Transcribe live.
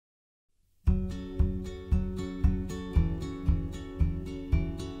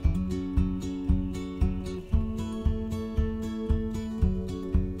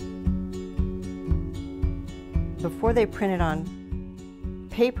before they printed on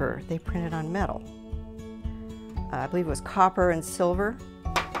paper, they printed on metal. I believe it was copper and silver.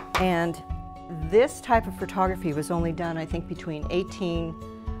 And this type of photography was only done, I think, between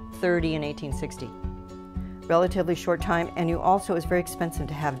 1830 and 1860. Relatively short time, and it was very expensive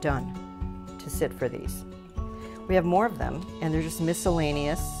to have done, to sit for these. We have more of them, and they're just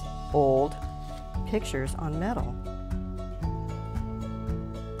miscellaneous old pictures on metal.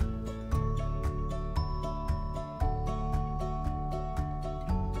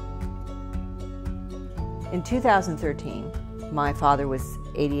 In 2013, my father was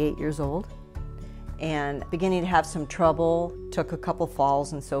 88 years old and beginning to have some trouble, took a couple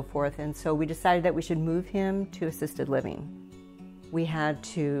falls and so forth, and so we decided that we should move him to assisted living. We had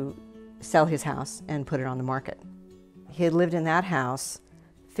to sell his house and put it on the market. He had lived in that house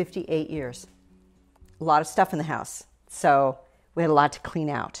 58 years. A lot of stuff in the house, so we had a lot to clean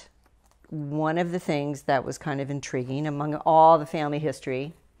out. One of the things that was kind of intriguing among all the family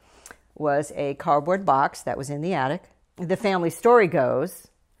history was a cardboard box that was in the attic. The family story goes,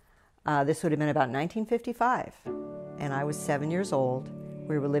 this would have been about 1955, and I was 7 years old.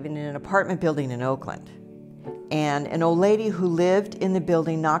 We were living in an apartment building in Oakland, and an old lady who lived in the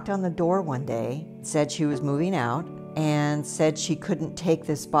building knocked on the door one day, said she was moving out, and said she couldn't take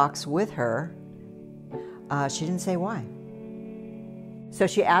this box with her. She didn't say why. So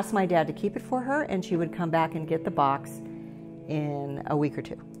she asked my dad to keep it for her, and she would come back and get the box in a week or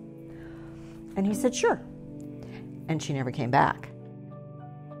two. And he said, sure. And she never came back.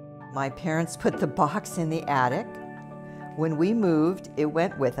 My parents put the box in the attic. When we moved, it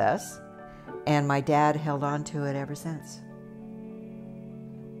went with us, and my dad held on to it ever since.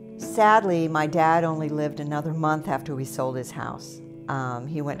 Sadly, my dad only lived another month after we sold his house.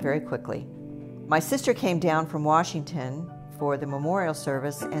 He went very quickly. My sister came down from Washington for the memorial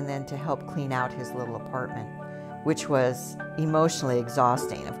service and then to help clean out his little apartment, which was emotionally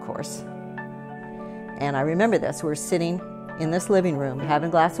exhausting, of course. And I remember this. We're sitting in this living room having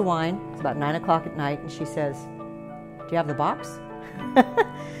a glass of wine. It's about 9 o'clock at night, and she says, do you have the box?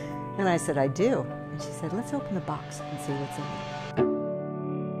 And I said, I do. And she said, let's open the box and see what's in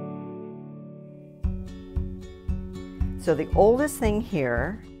it. So the oldest thing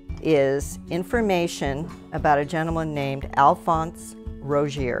here is information about a gentleman named Alphonse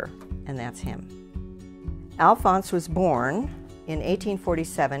Rogier, and that's him. Alphonse was born in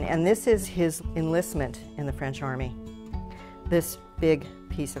 1847, and this is his enlistment in the French Army. This big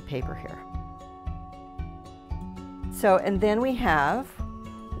piece of paper here. So, and then we have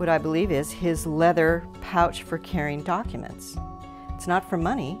what I believe is his leather pouch for carrying documents. It's not for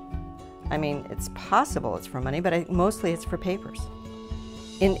money. I mean, it's possible it's for money, but mostly it's for papers.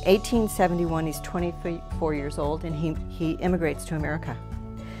 In 1871, he's 24 years old, and he immigrates to America.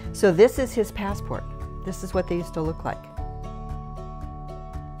 So this is his passport. This is what they used to look like.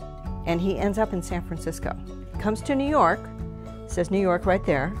 And he ends up in San Francisco. Comes to New York, says New York right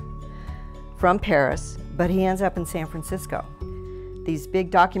there, from Paris, but he ends up in San Francisco. These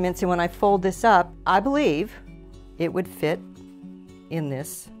big documents, and when I fold this up, I believe it would fit in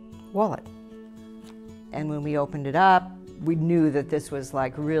this wallet. And when we opened it up, we knew that this was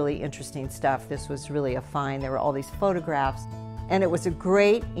like really interesting stuff. This was really a find. There were all these photographs, and it was a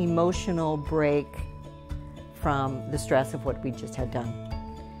great emotional break from the stress of what we just had done.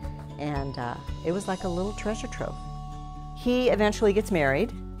 And it was like a little treasure trove. He eventually gets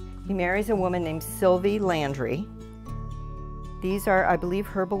married. He marries a woman named Sylvie Landry. These are, I believe,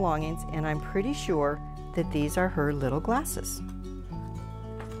 her belongings, and I'm pretty sure that these are her little glasses.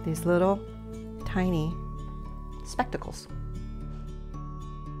 These little tiny spectacles.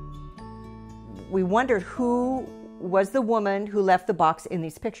 We wondered who was the woman who left the box in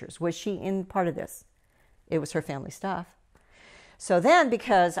these pictures. Was she in part of this? It was her family stuff. So then,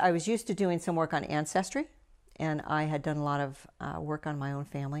 because I was used to doing some work on Ancestry, and I had done a lot of work on my own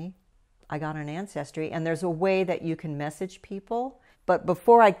family, I got on Ancestry, and there's a way that you can message people. But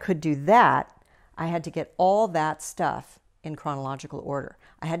before I could do that, I had to get all that stuff in chronological order.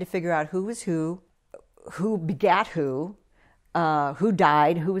 I had to figure out who was who begat who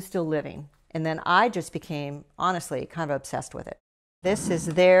died, who was still living. And then I just became, honestly, kind of obsessed with it. This is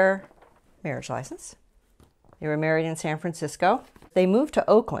their marriage license. They were married in San Francisco. They moved to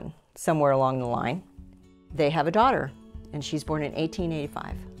Oakland somewhere along the line. They have a daughter, and she's born in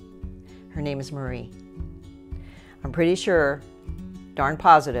 1885. Her name is Marie. I'm pretty sure, darn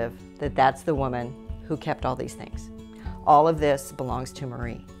positive, that that's the woman who kept all these things. All of this belongs to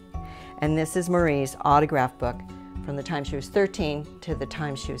Marie. And this is Marie's autograph book from the time she was 13 to the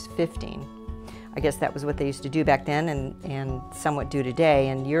time she was 15. I guess that was what they used to do back then and somewhat do today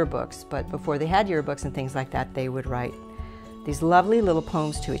in yearbooks. But before they had yearbooks and things like that, they would write these lovely little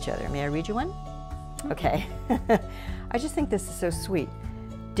poems to each other. May I read you one? Okay. I just think this is so sweet.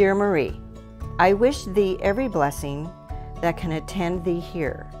 Dear Marie, I wish thee every blessing that can attend thee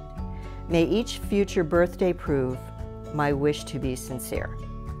here. May each future birthday prove my wish to be sincere.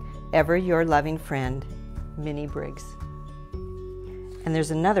 Ever your loving friend, Minnie Briggs. And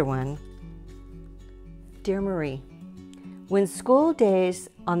there's another one. Dear Marie, when school days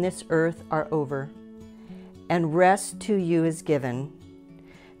on this earth are over and rest to you is given,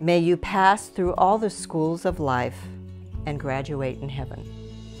 may you pass through all the schools of life and graduate in heaven.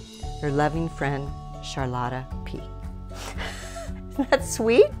 Your loving friend, Charlotta P. Isn't that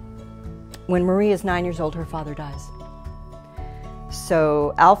sweet? When Marie is 9 years old, her father dies.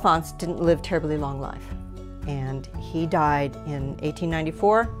 So Alphonse didn't live terribly long life. And he died in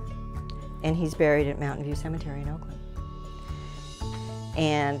 1894, and he's buried at Mountain View Cemetery in Oakland.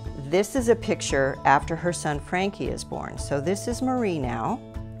 And this is a picture after her son Frankie is born. So this is Marie now.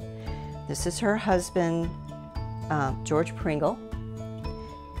 This is her husband, George Pringle,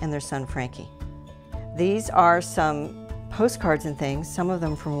 and their son Frankie. These are some postcards and things, some of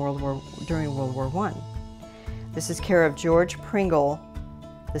them from during World War I. This is care of George Pringle,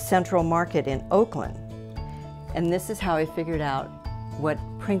 the Central Market in Oakland. And this is how I figured out what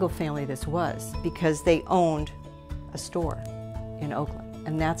Pringle family this was, because they owned a store in Oakland.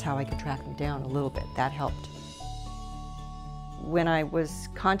 And that's how I could track them down a little bit. That helped. When I was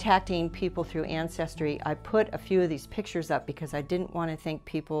contacting people through Ancestry, I put a few of these pictures up because I didn't want to think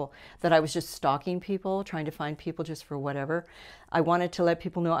that I was just stalking people, trying to find people just for whatever. I wanted to let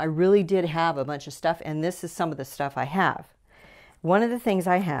people know I really did have a bunch of stuff, and this is some of the stuff I have. One of the things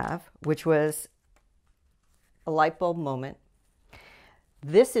I have, which was a light bulb moment,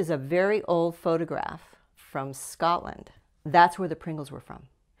 this is a very old photograph from Scotland. That's where the Pringles were from.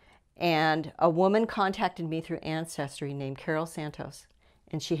 And a woman contacted me through Ancestry named Carol Santos,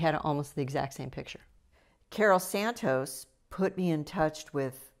 and she had almost the exact same picture. Carol Santos put me in touch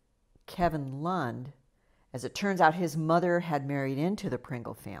with Kevin Lund. As it turns out, his mother had married into the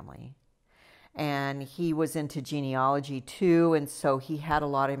Pringle family, and he was into genealogy too, and so he had a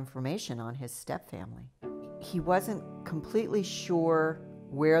lot of information on his stepfamily. He wasn't completely sure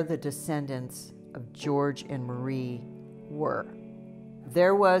where the descendants of George and Marie were.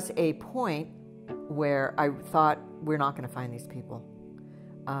 There was a point where I thought, we're not going to find these people.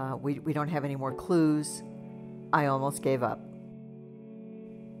 We don't have any more clues. I almost gave up.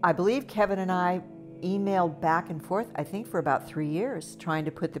 I believe Kevin and I emailed back and forth, I think for about 3 years, trying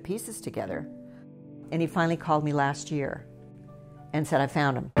to put the pieces together. And he finally called me last year and said, I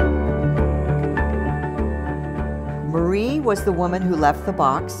found him. Marie was the woman who left the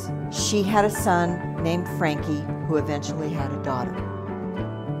box. She had a son named Frankie, who eventually had a daughter.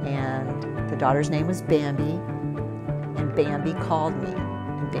 And the daughter's name was Bambi, and Bambi called me,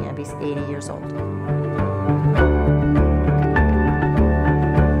 and Bambi's 80 years old.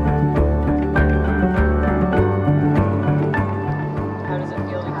 How does it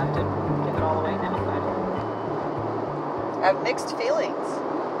feel to have to give it all away now, I have mixed feelings.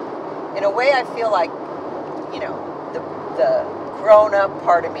 In a way, I feel like, you know, the grown-up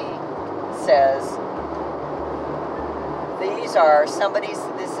part of me says,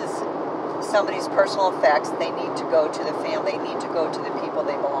 this is somebody's personal effects. They need to go to the family. They need to go to the people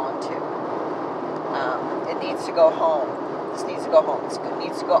they belong to. It needs to go home. This needs to go home. It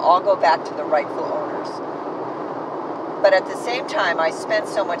needs to all go back to the rightful owners. But at the same time, I spent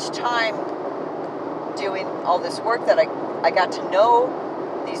so much time doing all this work that I got to know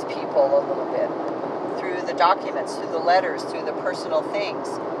these people a little bit through the documents, through the letters, through the personal things.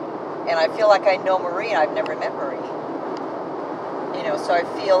 And I feel like I know Marie, and I've never met Marie. You know, so I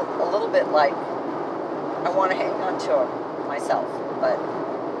feel a little bit like I want to hang on to her myself, but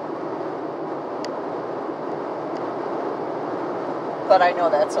I know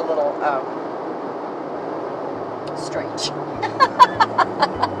that's a little strange.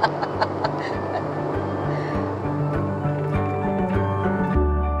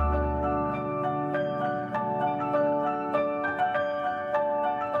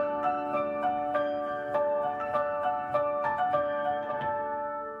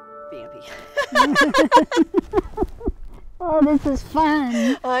 Oh, this is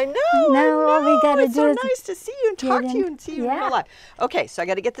fun. I know. Now all we got to it's do so is nice to see you and talk to you and see you in real life. Okay, so I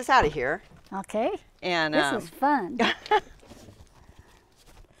got to get this out of here. Okay. And this is fun.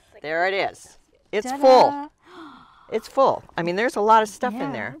 There it is. It's Ta-da. full. It's full. I mean, there's a lot of stuff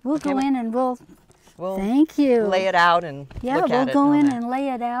in there. We'll go in and we'll we'll Thank you. lay it out and Yeah, look we'll at it. go and in all and lay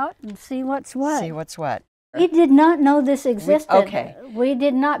it out and see what's what. that. See what's what. We did not know this existed. Okay. We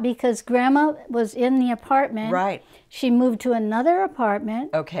did not, because Grandma was in the apartment. Right. She moved to another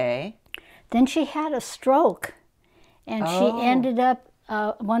apartment. Okay. Then she had a stroke, and she ended up,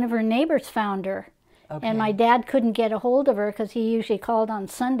 one of her neighbors found her. Okay. And my dad couldn't get a hold of her because he usually called on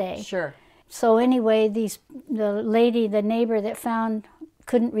Sunday. Sure. So anyway, the neighbor that found,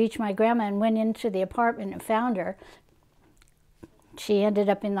 couldn't reach my grandma and went into the apartment and found her. She ended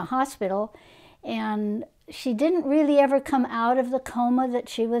up in the hospital, and she didn't really ever come out of the coma that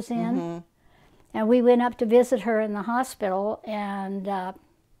she was in. Mm-hmm. And we went up to visit her in the hospital, and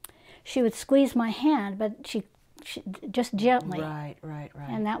she would squeeze my hand, but she just gently. Right.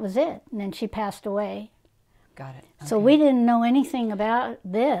 And that was it. And then she passed away. Got it. So we didn't know anything about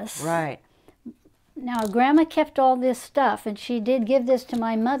this. Right. Now, Grandma kept all this stuff, and she did give this to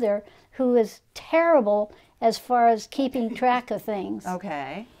my mother, who is terrible as far as keeping track of things.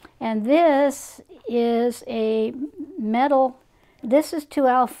 Okay. And this is a medal. This is to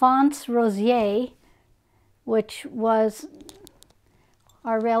Alphonse Rosier, which was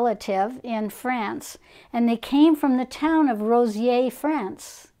our relative in France. And they came from the town of Rosier,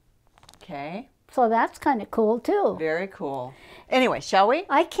 France. Okay. So that's kind of cool, too. Very cool. Anyway, shall we?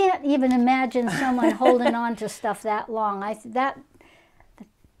 I can't even imagine someone holding on to stuff that long. That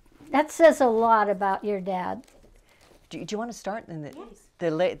says a lot about your dad. Do you want to start in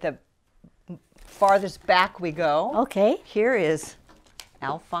the farthest back we go? Okay. Here is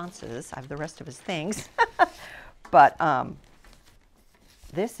Alphonse's. I have the rest of his things. But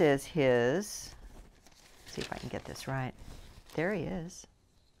this is his, let's see if I can get this right. There he is.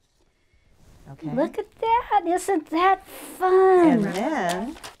 Okay. Look at that. Isn't that fun? And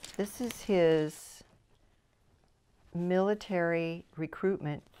then this is his military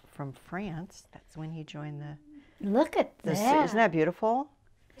recruitment from France. That's when he joined the... Look at that. Isn't that beautiful?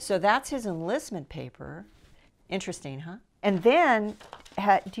 So that's his enlistment paper. Interesting, huh? And then,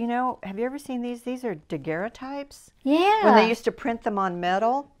 do you know, have you ever seen these? These are daguerreotypes. Yeah. When they used to print them on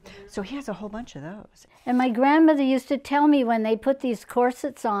metal. So he has a whole bunch of those. And my grandmother used to tell me when they put these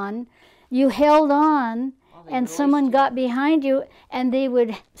corsets on, you held on and someone got behind you and they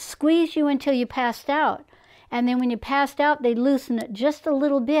would squeeze you until you passed out. And then when you passed out, they'd loosen it just a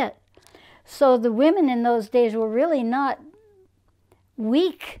little bit. So the women in those days were really not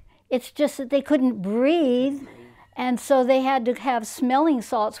weak. It's just that they couldn't breathe. And so they had to have smelling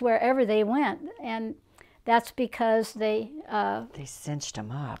salts wherever they went. And that's because they cinched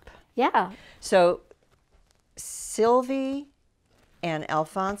them up. Yeah. So Sylvie and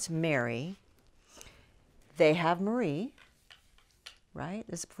Alphonse marry. They have Marie, right?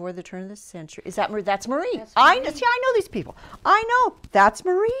 This is before the turn of the century. Is that Marie? That's Marie. I know these people. I know. That's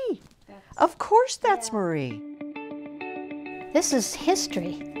Marie. Of course that's Marie. This is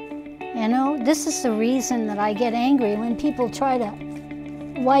history. You know, this is the reason that I get angry when people try to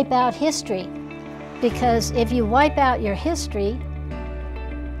wipe out history. Because if you wipe out your history,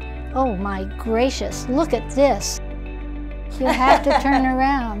 oh my gracious, look at this. You have to turn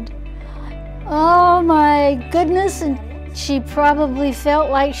around. Oh my goodness, and she probably felt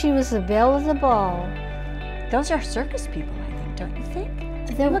like she was the belle of the ball. Those are circus people, I think, don't you think?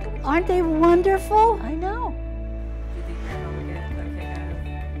 Aren't they wonderful? I know. Do you think Grandma would get that kick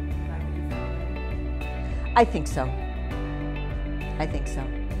out of I think so. I think so.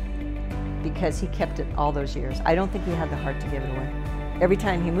 Because he kept it all those years. I don't think he had the heart to give it away. Every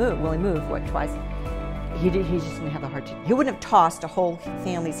time he moved, well, he moved, what, twice? He just didn't have the heart to. He wouldn't have tossed a whole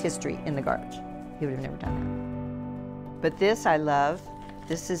family's history in the garbage. He would have never done that. But this I love.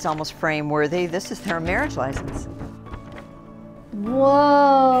 This is almost frame worthy. This is their marriage license.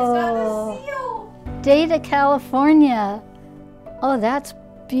 Whoa! Data, California. Oh, that's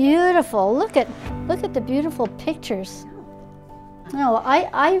beautiful. Look at the beautiful pictures. No,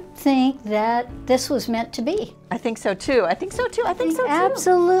 I think that this was meant to be. I think so too. I think so too.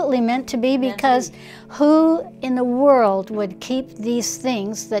 Absolutely meant to be, because who in the world would keep these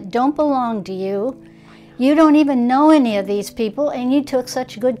things that don't belong to you? You don't even know any of these people, and you took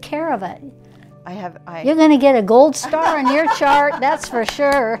such good care of it. You're going to get a gold star on your chart, that's for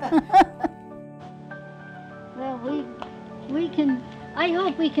sure. Well, we can. I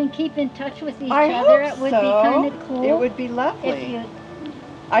hope we can keep in touch with each other. It would be kind of cool. It would be lovely. If you,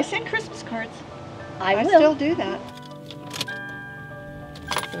 I send Christmas cards. I will. Still do that.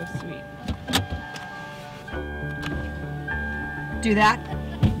 So sweet. Do that.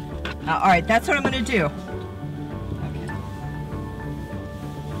 All right, that's what I'm going to do. Okay.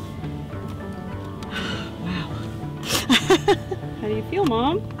 Wow. How do you feel,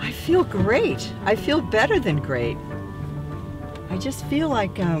 Mom? I feel great. I feel better than great. I just feel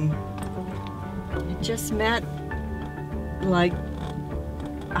like I just met, like,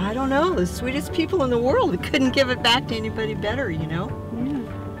 I don't know, the sweetest people in the world. I couldn't give it back to anybody better, you know?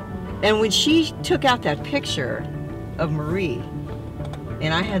 Yeah. And when she took out that picture of Marie,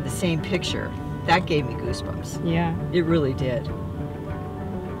 and I had the same picture, that gave me goosebumps. Yeah. It really did.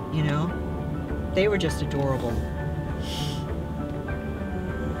 You know? They were just adorable.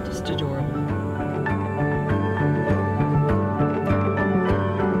 Just adorable.